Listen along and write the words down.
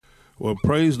Well,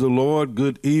 praise the Lord.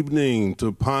 Good evening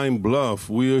to Pine Bluff.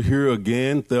 We are here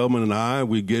again, Thelma and I.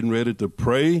 We're getting ready to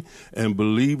pray and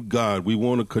believe God. We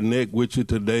want to connect with you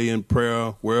today in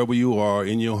prayer, wherever you are,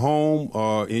 in your home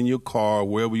or in your car,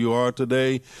 wherever you are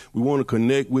today. We want to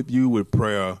connect with you with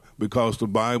prayer because the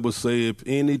Bible says, if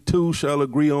any two shall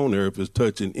agree on earth is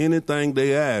touching anything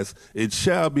they ask, it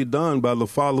shall be done by the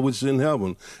Father which is in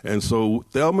heaven. And so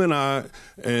Thelma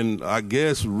and I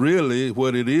guess really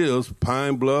what it is,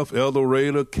 Pine Bluff, El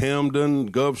Dorado, Camden,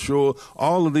 Gulf Shore,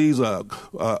 all of these are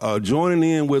joining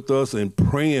in with us and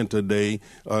praying today.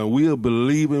 We are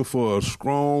believing for a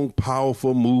strong,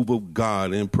 powerful move of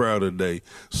God in prayer today.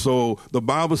 So the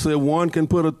Bible said one can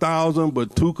put 1,000,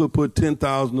 but two could put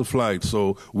 10,000 to flight.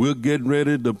 So we're getting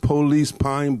ready to police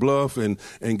Pine Bluff and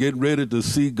get ready to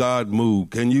see God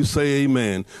move. Can you say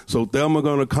amen? So Thelma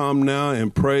going to come now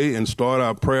and pray and start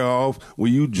our prayer off. Will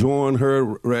you join her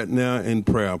right now in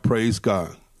prayer? Praise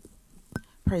God.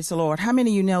 Praise the Lord. How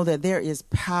many of you know that there is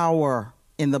power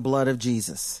in the blood of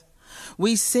Jesus?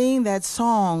 We sing that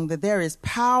song that there is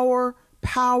power,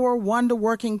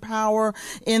 wonder-working power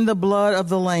in the blood of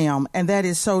the Lamb. And that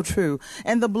is so true.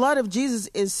 And the blood of Jesus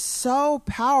is so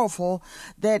powerful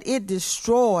that it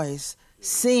destroys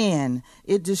sin,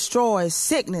 it destroys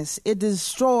sickness, it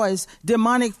destroys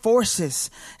demonic forces.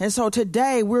 And so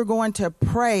today we're going to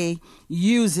pray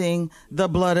using the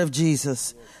blood of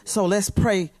Jesus. So let's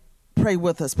pray. Pray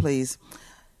with us, please.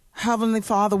 Heavenly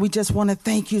Father, we just want to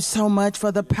thank you so much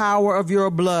for the power of your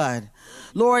blood.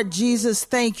 Lord Jesus,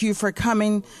 thank you for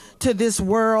coming to this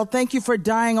world. Thank you for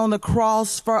dying on the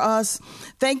cross for us.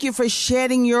 Thank you for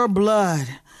shedding your blood.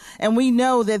 And we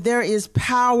know that there is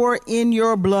power in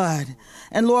your blood.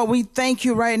 And Lord, we thank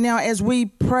you right now as we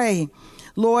pray.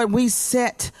 Lord, we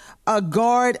set a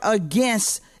guard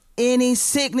against any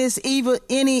sickness,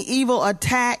 any evil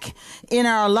attack in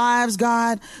our lives,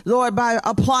 God, Lord, by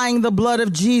applying the blood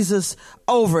of Jesus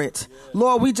over it.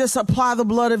 Lord, we just apply the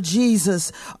blood of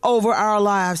Jesus over our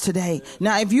lives today.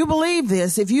 Now, if you believe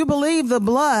this, if you believe the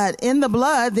blood,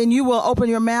 then you will open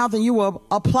your mouth and you will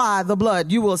apply the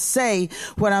blood. You will say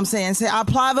what I'm saying. Say, I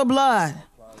apply the blood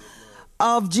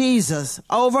of Jesus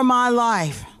over my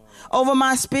life, over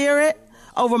my spirit,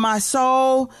 over my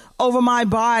soul, over my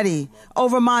body,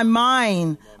 over my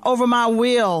mind, over my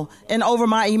will, and over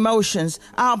my emotions.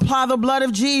 I apply the blood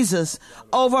of Jesus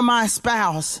over my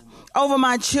spouse, over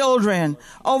my children,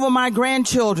 over my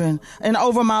grandchildren, and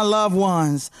over my loved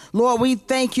ones. Lord, we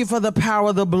thank you for the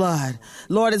power of the blood.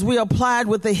 Lord, as we applied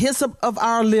with the hyssop of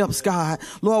our lips, God,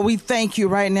 Lord, we thank you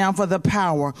right now for the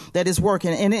power that is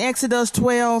working. And in Exodus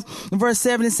 12, verse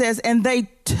 7, it says, and they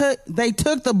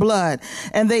took the blood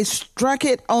and they struck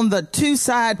it on the two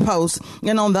side posts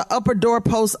and on the upper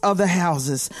doorposts of the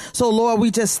houses. So, Lord,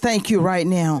 we just thank you right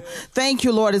now. Thank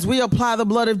you, Lord, as we apply the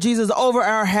blood of Jesus over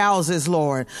our houses,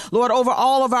 Lord, over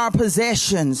all of our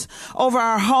possessions, over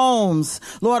our homes,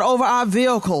 Lord, over our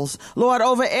vehicles, Lord,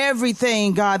 over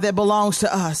everything, God, that belongs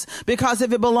to us. Because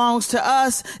if it belongs to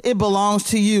us, it belongs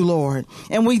to you, Lord.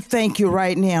 And we thank you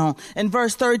right now. And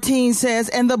verse 13 says,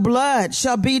 and the blood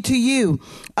shall be to you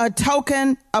a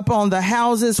token upon the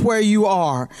houses where you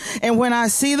are. And when I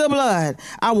see the blood,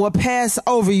 I will pass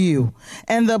over you.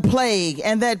 And the plague,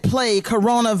 and that plague,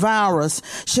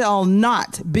 coronavirus, shall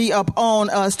not be upon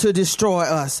us to destroy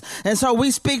us. And so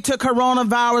we speak to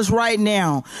coronavirus right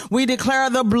now. We declare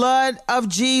the blood of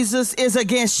Jesus is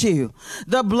against you.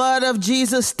 The blood of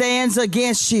Jesus stands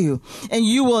against you. And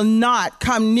you will not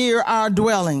come near our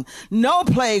dwelling. No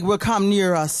plague will come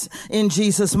near us in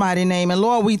Jesus' mighty name. And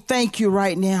Lord, we thank you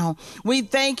right now. We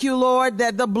thank you, Lord,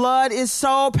 that the blood is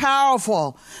so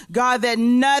powerful, God, that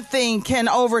nothing can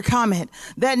overcome it,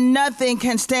 that nothing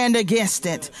can stand against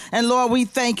it. And Lord, we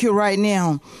thank you right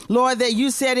now, Lord, that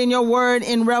you said in your word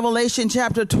in Revelation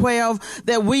chapter 12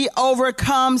 that we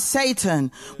overcome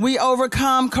Satan, we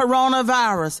overcome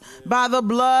coronavirus by the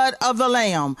blood of the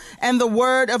Lamb and the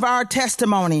word of our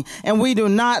testimony, and we do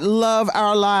not love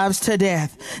our lives to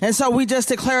death. And so we just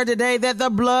declare today that the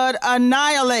blood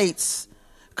annihilates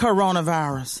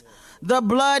coronavirus. The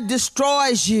blood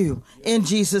destroys you in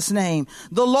Jesus' name.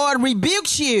 The Lord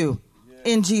rebukes you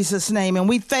in Jesus' name. And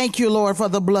we thank you, Lord, for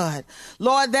the blood.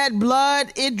 Lord, that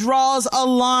blood, it draws a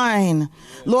line,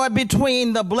 Lord,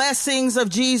 between the blessings of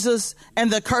Jesus and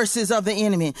the curses of the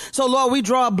enemy. So, Lord, we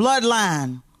draw a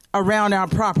bloodline around our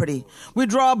property. We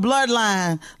draw a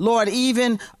bloodline, Lord,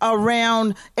 even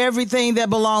around everything that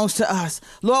belongs to us.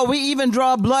 Lord, we even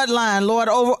draw a bloodline, Lord,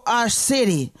 over our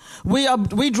city. We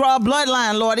draw a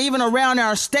bloodline, Lord, even around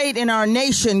our state and our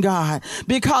nation, God,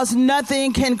 because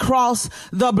nothing can cross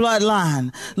the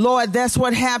bloodline. Lord, that's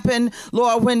what happened,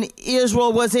 Lord, when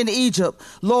Israel was in Egypt.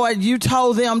 Lord, you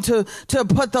told them to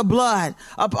put the blood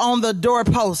up on the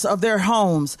doorposts of their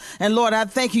homes. And Lord, I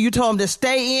thank you. You told them to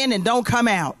stay in and don't come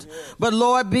out. But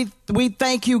Lord, we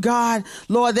thank you, God,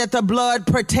 Lord, that the blood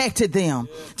protected them.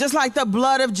 Just like the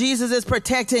blood of Jesus is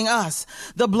protecting us.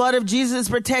 The blood of Jesus is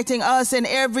protecting us and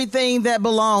everything that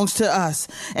belongs to us.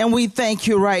 And we thank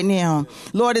you right now.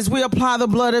 Lord, as we apply the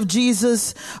blood of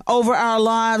Jesus over our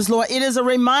lives, Lord, it is a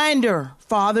reminder,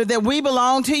 Father, that we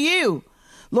belong to you.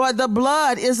 Lord, the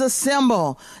blood is a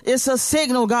symbol. It's a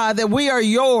signal, God, that we are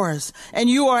yours and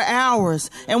you are ours.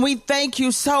 And we thank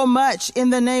you so much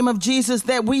in the name of Jesus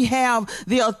that we have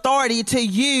the authority to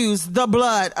use the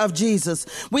blood of Jesus.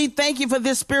 We thank you for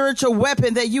this spiritual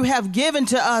weapon that you have given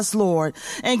to us, Lord.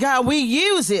 And God, we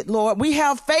use it, Lord. We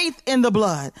have faith in the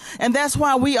blood. And that's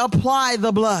why we apply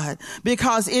the blood,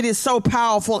 because it is so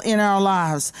powerful in our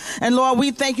lives. And Lord,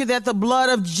 we thank you that the blood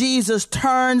of Jesus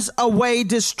turns away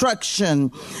destruction.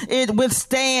 It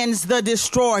withstands the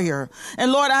destroyer.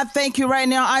 And Lord, I thank you right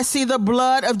now. I see the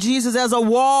blood of Jesus as a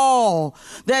wall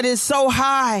that is so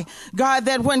high, God,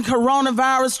 that when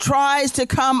coronavirus tries to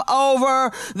come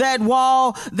over that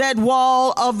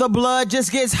wall of the blood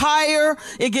just gets higher.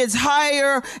 It gets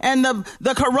higher, and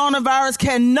the coronavirus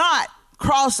cannot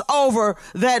cross over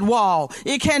that wall.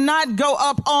 It cannot go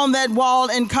up on that wall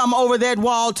and come over that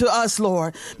wall to us,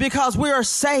 Lord, because we are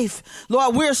safe.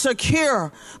 Lord, we're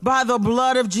secure by the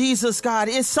blood of Jesus, God.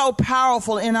 It's so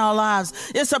powerful in our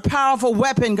lives. It's a powerful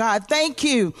weapon, God. Thank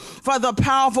you for the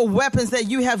powerful weapons that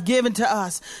you have given to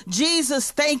us.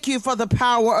 Jesus, thank you for the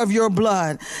power of your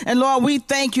blood. And Lord, we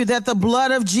thank you that the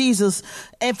blood of Jesus,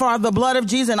 and for the blood of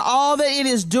Jesus and all that it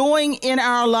is doing in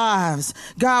our lives,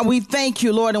 God, we thank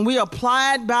you, Lord, and we apply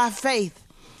it by faith.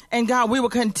 And God, we will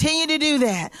continue to do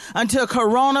that until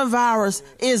coronavirus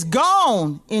is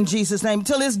gone in Jesus' name,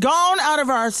 until it's gone out of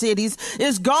our cities,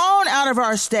 it's gone out of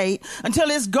our state, until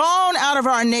it's gone out of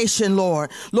our nation,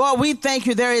 Lord. Lord, we thank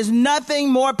you. There is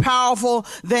nothing more powerful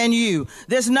than you.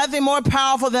 There's nothing more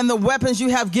powerful than the weapons you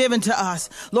have given to us.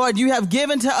 Lord, you have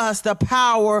given to us the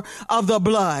power of the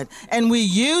blood, and we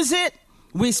use it.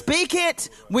 We speak it,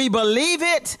 we believe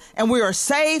it, and we are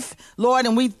safe, Lord,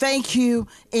 and we thank you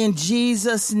in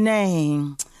Jesus'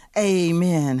 name.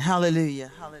 Amen. Hallelujah.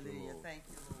 Hallelujah. Thank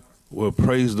you, Lord. Well,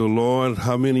 praise the Lord.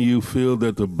 How many of you feel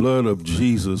that the blood of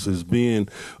Jesus is being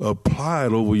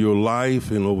applied over your life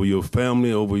and over your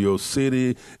family, over your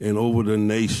city, and over the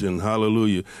nation?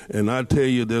 Hallelujah. And I tell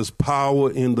you, there's power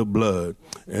in the blood.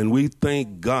 And we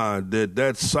thank God that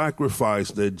that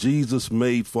sacrifice that Jesus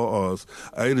made for us,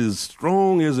 it is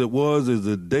strong as it was as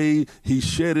the day he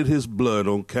shedded his blood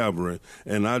on Calvary.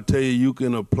 And I tell you, you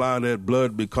can apply that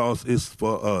blood because it's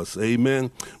for us.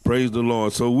 Amen. Praise the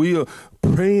Lord. So we are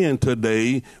praying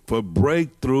today for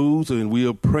breakthroughs, and we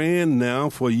are praying now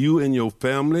for you and your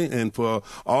family and for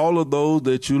all of those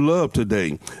that you love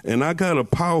today. And I got a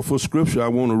powerful scripture I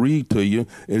want to read to you.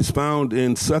 It's found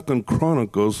in 2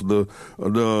 Chronicles, the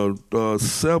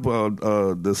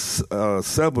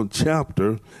seventh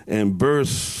chapter, and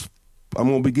verse. I'm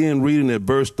going to begin reading at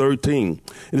verse 13.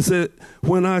 It said,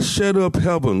 "When I shut up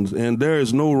heavens and there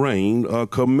is no rain, or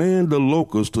command the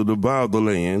locusts to devour the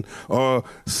land, or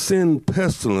send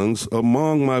pestilence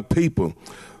among my people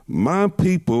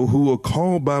who are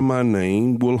called by my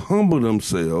name will humble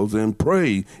themselves and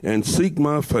pray and seek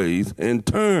my face and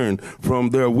turn from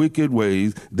their wicked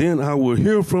ways. Then I will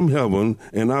hear from heaven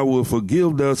and I will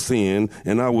forgive their sin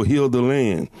and I will heal the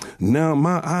land. Now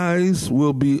my eyes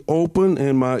will be open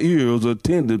and my ears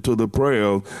attended to the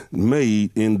prayers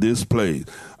made in this place."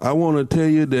 I want to tell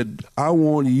you that I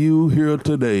want you here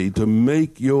today to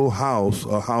make your house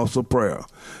a house of prayer.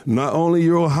 Not only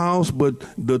your house, but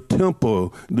the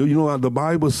temple. You know, the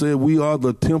Bible said we are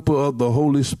the temple of the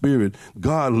Holy Spirit.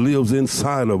 God lives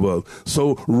inside of us.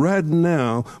 So right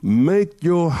now, make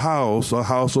your house a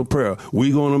house of prayer.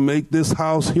 We're going to make this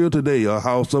house here today a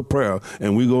house of prayer.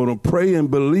 And we're going to pray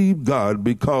and believe God,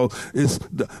 because it's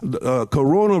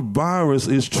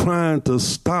coronavirus is trying to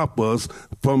stop us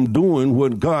from doing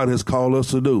what God has called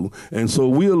us to do. And so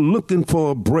we are looking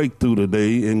for a breakthrough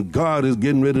today, and God is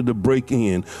getting ready to break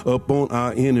in upon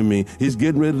our enemy. He's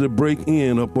getting ready to break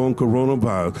in up on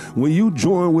coronavirus. Will you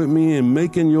join with me in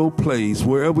making your place,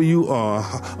 wherever you are,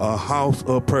 a house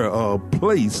of prayer, a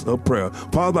place of prayer?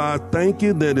 Father, I thank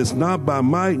you that it's not by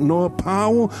might nor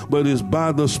power, but it's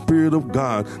by the Spirit of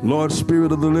God. Lord,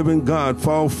 Spirit of the living God,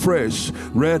 fall fresh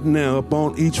right now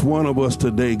upon each one of us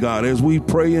today, God, as we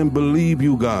pray and believe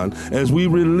you, God, as we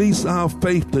release our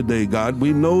faith today, God.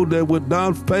 We know that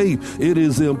without faith, it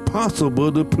is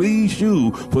impossible to please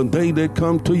you, for they that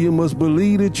come to you must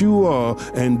believe that you are,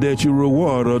 and that you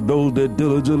reward are those that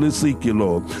diligently seek you,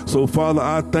 Lord. So, Father,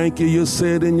 I thank you. You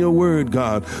said in your word,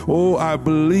 God, oh, I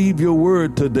believe your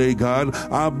word today, God.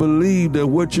 I believe that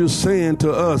what you're saying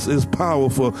to us is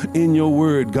powerful in your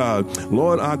word, God.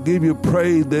 Lord, I give you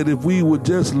praise that if we would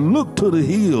just look to the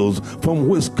hills from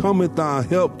which cometh our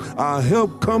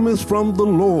help cometh from the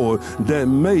Lord that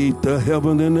made the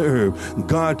heaven and the earth.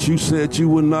 God, you said you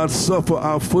would not suffer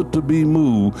our foot to be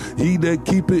moved. He that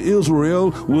keepeth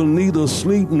Israel will neither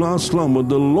sleep nor slumber.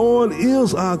 The Lord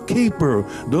is our keeper.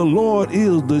 The Lord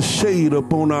is the shade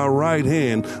upon our right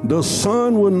hand. The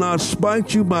sun will not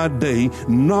smite you by day,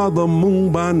 nor the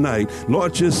moon by night.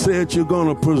 Lord, you said you're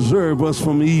going to preserve us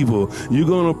from evil. You're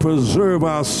going to preserve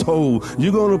our soul.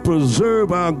 You're going to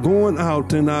preserve our going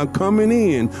out and our coming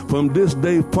in from this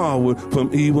day forward,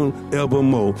 from even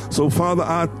evermore. So, Father,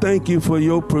 I thank you for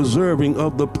your preserving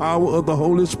of the power of the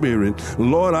Holy Spirit.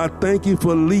 Lord, I thank you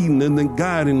for leading and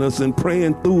guiding us and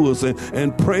praying through us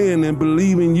and praying and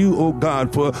believing you, oh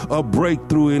God, for a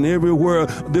breakthrough in everywhere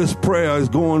this prayer is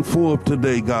going forth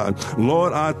today, God.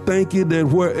 Lord, I thank you that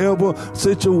wherever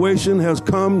situation has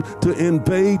come to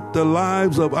invade the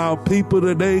lives of our people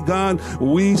today, God,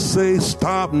 we say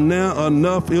stop now.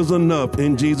 Enough is enough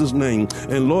in Jesus' name.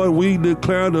 And Lord, we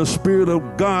declare the Spirit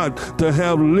of God to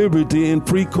have liberty and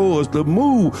free course to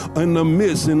move in the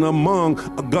midst and among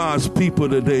God's people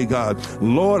today, God.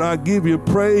 Lord, I give you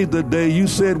praise today. You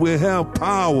said we have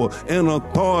power and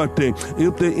authority.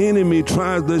 If the enemy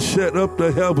tries to shut up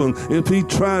the heaven, if he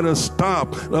try to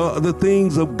stop the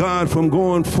things of God from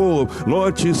going forth,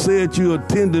 Lord, you said you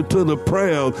attended to the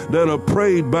prayers that are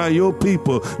prayed by your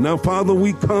people. Now, Father,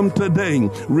 we come today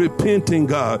repenting,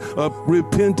 God,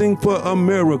 repenting for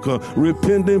America,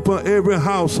 repenting for every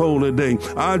household today.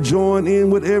 I join in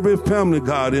with every family,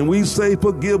 God, and we say,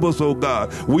 forgive us, oh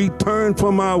God. We turn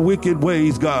from our wicked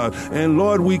ways, God, and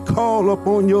Lord, we call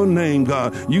upon your name,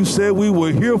 God. You said we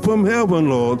will hear from heaven,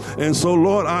 Lord, and so,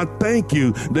 Lord, I thank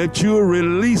you that you're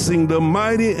releasing the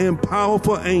mighty and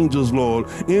powerful angels, Lord,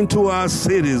 into our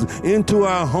cities, into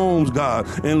our homes, God,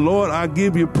 and Lord, I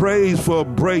give you praise for a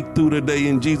breakthrough today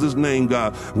in Jesus' name,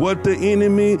 God. What the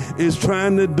enemy is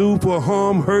trying to do for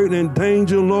harm, hurt, and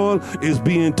danger, Lord, is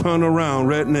being turned around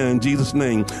right now in Jesus'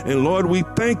 name. And Lord, we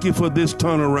thank you for this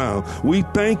turnaround. We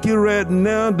thank you right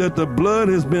now that the blood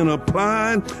has been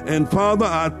applied. And Father,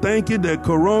 I thank you that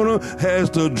Corona has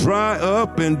to dry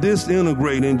up and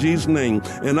disintegrate in Jesus' name.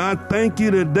 And I thank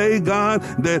you today, God,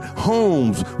 that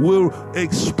homes will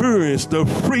experience the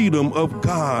freedom of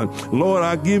God. Lord,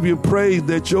 I give you praise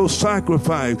that your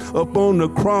sacrifice upon the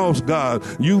cross, God,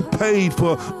 you paid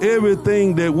for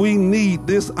everything that we need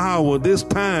this hour, this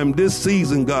time, this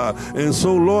season, God. And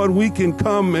so, Lord, we can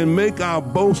come and make our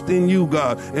boast in you,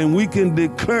 God, and we can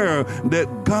declare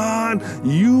that, God,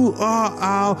 you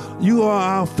are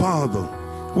our Father,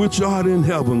 which art in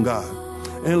heaven, God.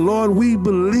 And Lord, we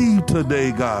believe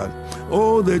today, God,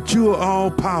 oh, that you are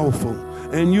all powerful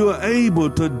and you are able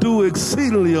to do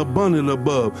exceedingly abundant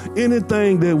above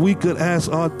anything that we could ask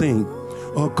or think,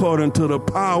 according to the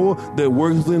power that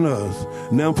works in us.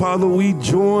 Now, Father, we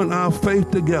join our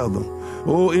faith together.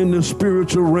 Oh, in the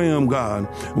spiritual realm, God,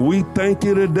 we thank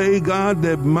you today, God,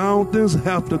 that mountains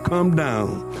have to come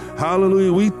down.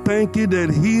 Hallelujah. We thank you that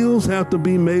hills have to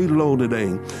be made low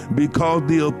today because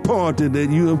the authority that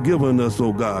you have given us,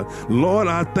 oh God. Lord,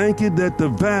 I thank you that the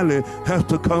valley has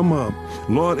to come up.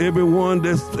 Lord, everyone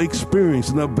that's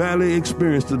experiencing the valley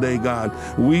experience today, God,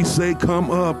 we say come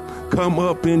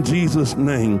up in Jesus'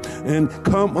 name, and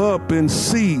come up and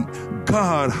see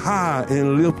God high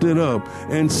and lifted up,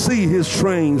 and see his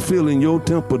train filling your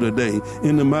temple today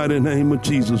in the mighty name of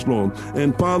Jesus, Lord.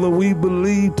 And Father, we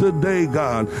believe today,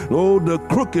 God, oh, the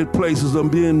crooked places are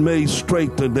being made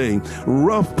straight today.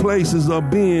 Rough places are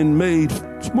being made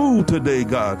smooth today,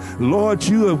 God. Lord,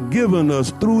 you have given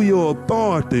us through your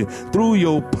authority, through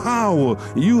your power,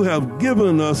 you have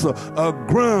given us a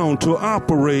ground to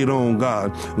operate on,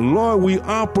 God. Lord, we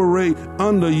operate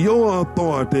under your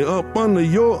authority, up under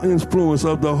your influence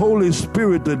of the Holy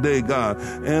Spirit today, God.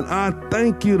 And I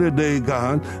thank you today,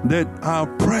 God, that our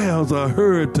prayers are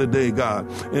heard today, God.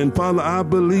 And Father, I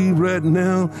believe right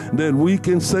now that we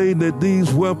can say that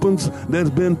these weapons that's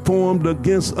been formed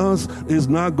against us is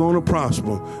not going to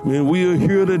prosper. And we are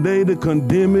here today to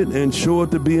condemn it and show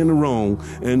it to be in the wrong.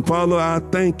 And Father, I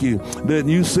thank you that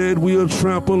you said we'll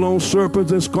trample on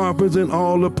serpents and scorpions and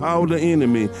all the power of the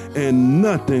enemy, and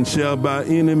nothing shall by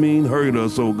any means hurt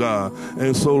us, oh God.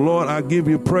 And so, Lord, I give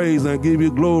you praise and I give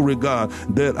you glory, God,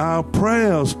 that our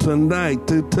prayers tonight,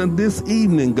 to this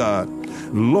evening, God,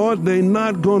 Lord, they're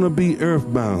not going to be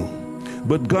earthbound,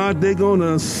 but God, they're going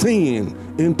to ascend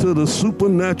into the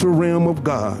supernatural realm of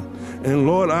God. And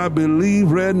Lord, I believe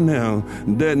right now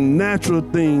that natural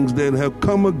things that have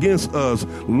come against us,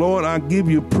 Lord, I give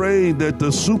you praise that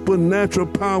the supernatural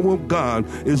power of God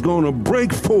is going to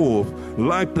break forth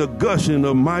like the gushing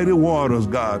of mighty waters,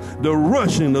 God, the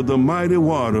rushing of the mighty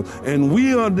water. And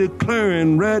we are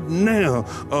declaring right now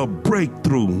a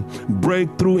breakthrough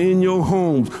in your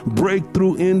homes,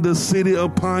 breakthrough in the city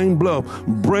of Pine Bluff,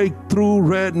 breakthrough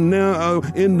right now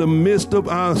in the midst of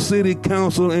our city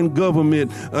council and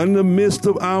government, in the midst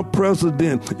of our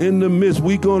president, in the midst,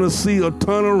 we're going to see a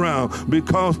turnaround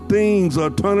because things are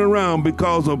turning around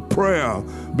because of prayer,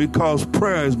 because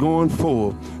prayer is going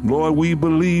forth. Lord, we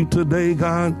believe today,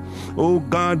 God, oh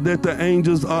God, that the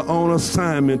angels are on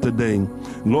assignment today.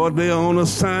 Lord, they are on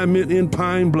assignment in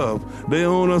Pine Bluff. They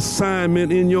are on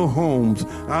assignment in your homes.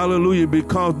 Hallelujah,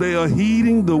 because they are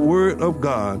heeding the word of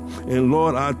God. And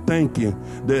Lord, I thank you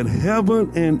that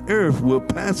heaven and earth will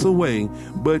pass away,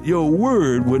 but your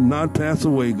word would not pass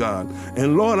away, God.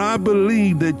 And Lord, I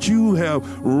believe that you have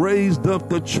raised up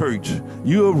the church.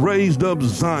 You have raised up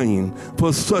Zion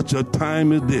for such a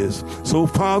time as this. So,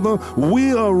 Father,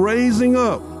 we are raising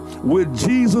up with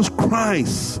Jesus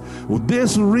Christ.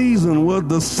 This reason was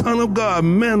the Son of God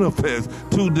manifest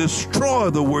to destroy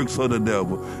the works of the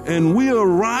devil. And we are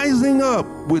rising up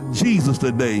with Jesus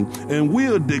today, and we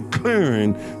are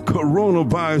declaring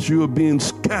coronavirus, you are being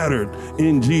scattered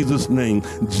in Jesus' name.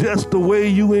 Just the way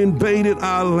you invaded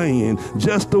our land,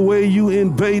 just the way you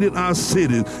invaded our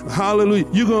cities. Hallelujah.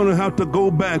 You're going to have to go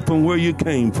back from where you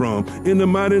came from in the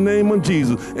mighty name of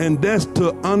Jesus. And that's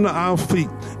to under our feet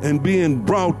and being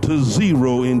brought to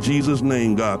zero in Jesus'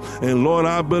 name, God. And Lord,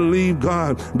 I believe,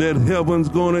 God, that heaven's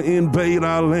going to invade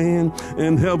our land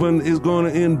and heaven is going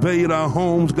to invade our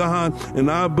homes, God.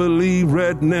 And I believe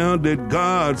right now that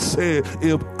God said,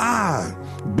 if I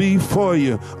be for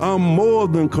you, I'm more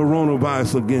than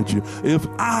coronavirus against you. If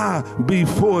I be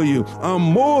for you, I'm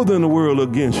more than the world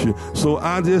against you. So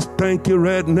I just thank you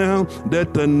right now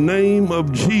that the name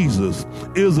of Jesus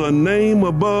is a name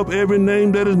above every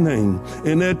name that is named.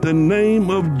 And at the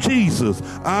name of Jesus,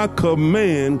 I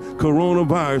command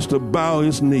coronavirus to bow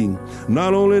its knee.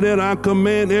 Not only that, I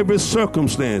command every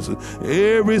circumstance,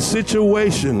 every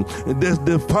situation that's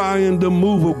defying the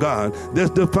move of God,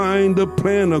 that's defying the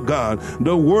plan of God,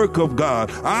 the work of God,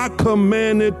 I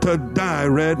command it to die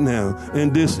right now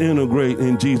and disintegrate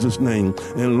in Jesus' name.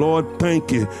 And Lord,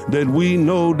 thank you that we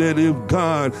know that if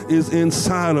God is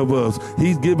inside of us,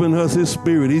 he's given us his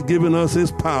spirit, he's given us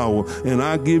his power. And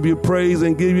I give you praise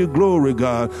and give you glory,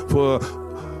 God, for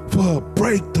a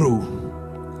breakthrough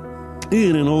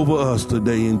in and over us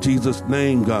today in Jesus'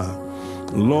 name, God.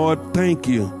 Lord, thank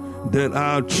you that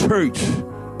our church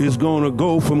is going to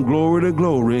go from glory to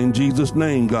glory in Jesus'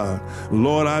 name, God.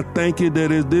 Lord, I thank you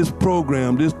that as this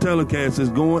program, this telecast is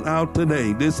going out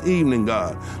today, this evening,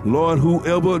 God. Lord,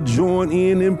 whoever joined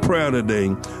in prayer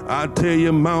today, I tell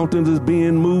you mountains is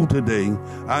being moved today.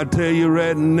 I tell you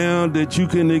right now that you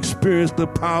can experience the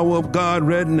power of God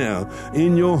right now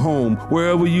in your home,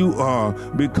 wherever you are,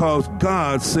 because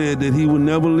God said that he will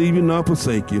never leave you nor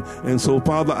forsake you. And so,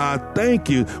 Father, I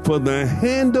thank you for the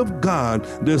hand of God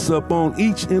that's upon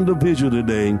each individual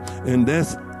today, and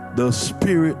that's the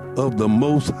Spirit of the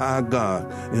Most High God.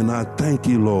 And I thank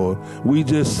you, Lord. We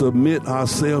just submit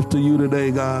ourselves to you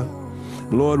today, God.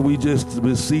 Lord, we just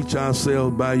beseech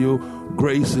ourselves by your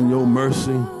grace and your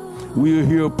mercy. We are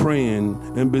here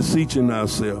praying and beseeching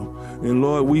ourselves. And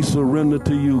Lord, we surrender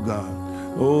to you, God.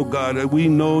 Oh, God, that we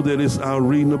know that it's our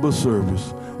reasonable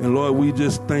service. And Lord, we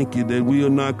just thank you that we are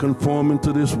not conforming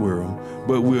to this world,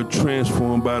 but we are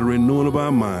transformed by the renewing of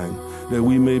our mind, that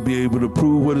we may be able to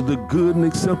prove what is the good and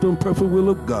acceptable and perfect will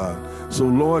of God. So,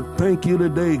 Lord, thank you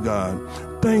today, God.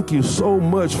 thank you so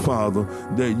much, Father,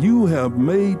 that you have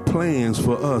made plans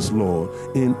for us, Lord.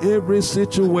 In every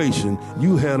situation,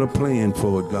 you had a plan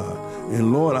for it, God.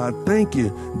 And Lord, I thank you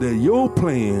that your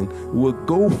plan will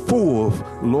go forth,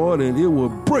 Lord, and it will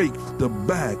break the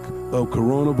back of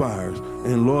coronavirus.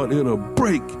 And Lord, it'll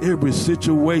break every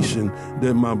situation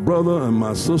that my brother and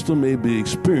my sister may be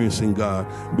experiencing, God,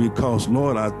 because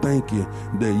Lord, I thank you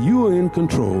that you are in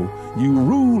control. You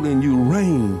rule and you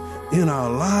reign in our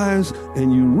lives,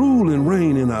 and you rule and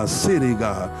reign in our city,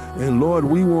 God. And Lord,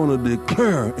 we want to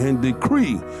declare and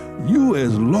decree you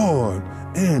as Lord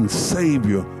and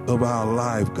Savior of our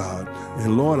life, God.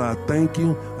 And Lord, I thank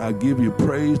you. I give you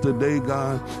praise today,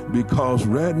 God, because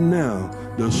right now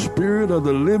the Spirit of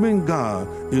the living God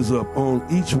is up on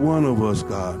each one of us,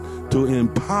 God, to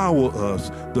empower us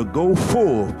to go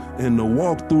forth and to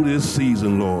walk through this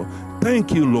season, Lord.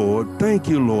 Thank you, Lord. Thank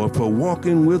you, Lord, for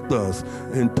walking with us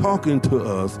and talking to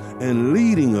us and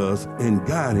leading us and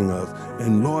guiding us.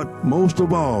 And Lord, most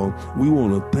of all, we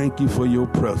want to thank you for your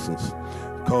presence.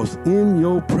 Because in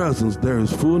your presence there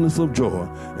is fullness of joy.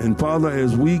 And Father,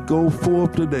 as we go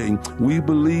forth today, we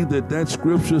believe that that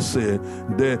scripture said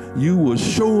that you will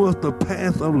show us the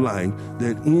path of life,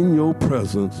 that in your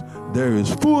presence there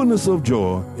is fullness of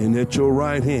joy, and at your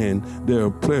right hand there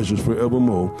are pleasures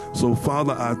forevermore. So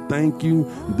Father, I thank you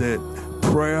that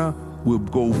prayer will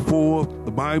go forth.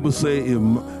 The Bible says,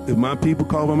 if my people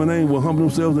call by my name will humble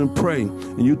themselves and pray.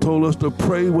 And you told us to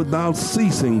pray without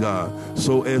ceasing, God.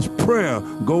 So as prayer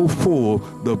go forth,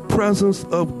 the presence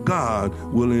of God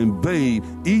will invade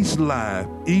each life,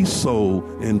 each soul.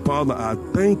 And Father, I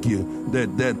thank you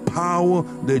that that power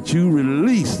that you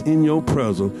release in your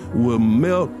presence will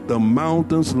melt the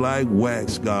mountains like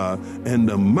wax, God. And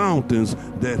the mountains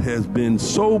that has been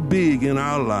so big in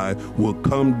our life will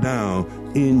come down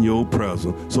in your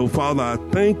presence. So Father, I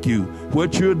thank you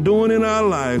what you're doing in our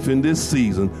life in this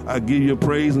season. I give you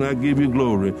praise and I give you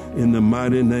glory in the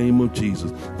mighty name of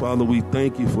Jesus. Father, we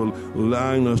thank you for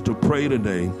allowing us to pray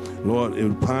today, Lord,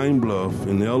 in Pine Bluff,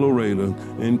 in El Dorado,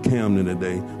 in Camden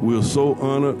today. We're so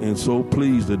honored and so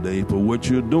pleased today for what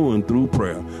you're doing through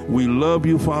prayer. We love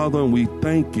you, Father, and we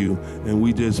thank you, and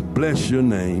we just bless your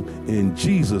name in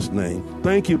Jesus' name.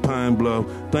 Thank you, Pine Bluff.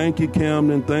 Thank you,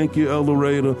 Camden. Thank you, El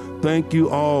Dorado. Thank you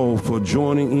all for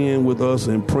joining in with us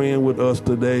and praying with us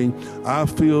today. I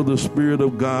feel the Spirit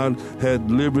of God had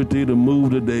liberty to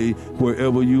move today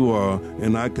wherever you are,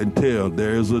 and I can tell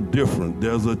there's a difference,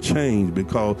 there's a change,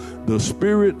 because the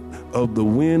Spirit of the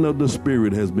wind of the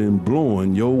Spirit has been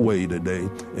blowing your way today,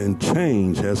 and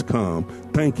change has come.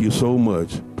 Thank you so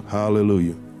much.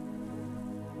 Hallelujah.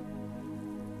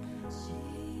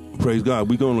 Praise God.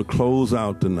 We're going to close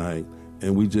out tonight,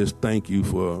 and we just thank you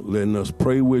for letting us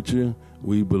pray with you.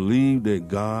 We believe that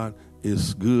God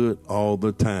is good all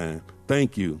the time.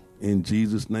 Thank you. In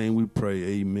Jesus' name we pray.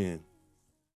 Amen.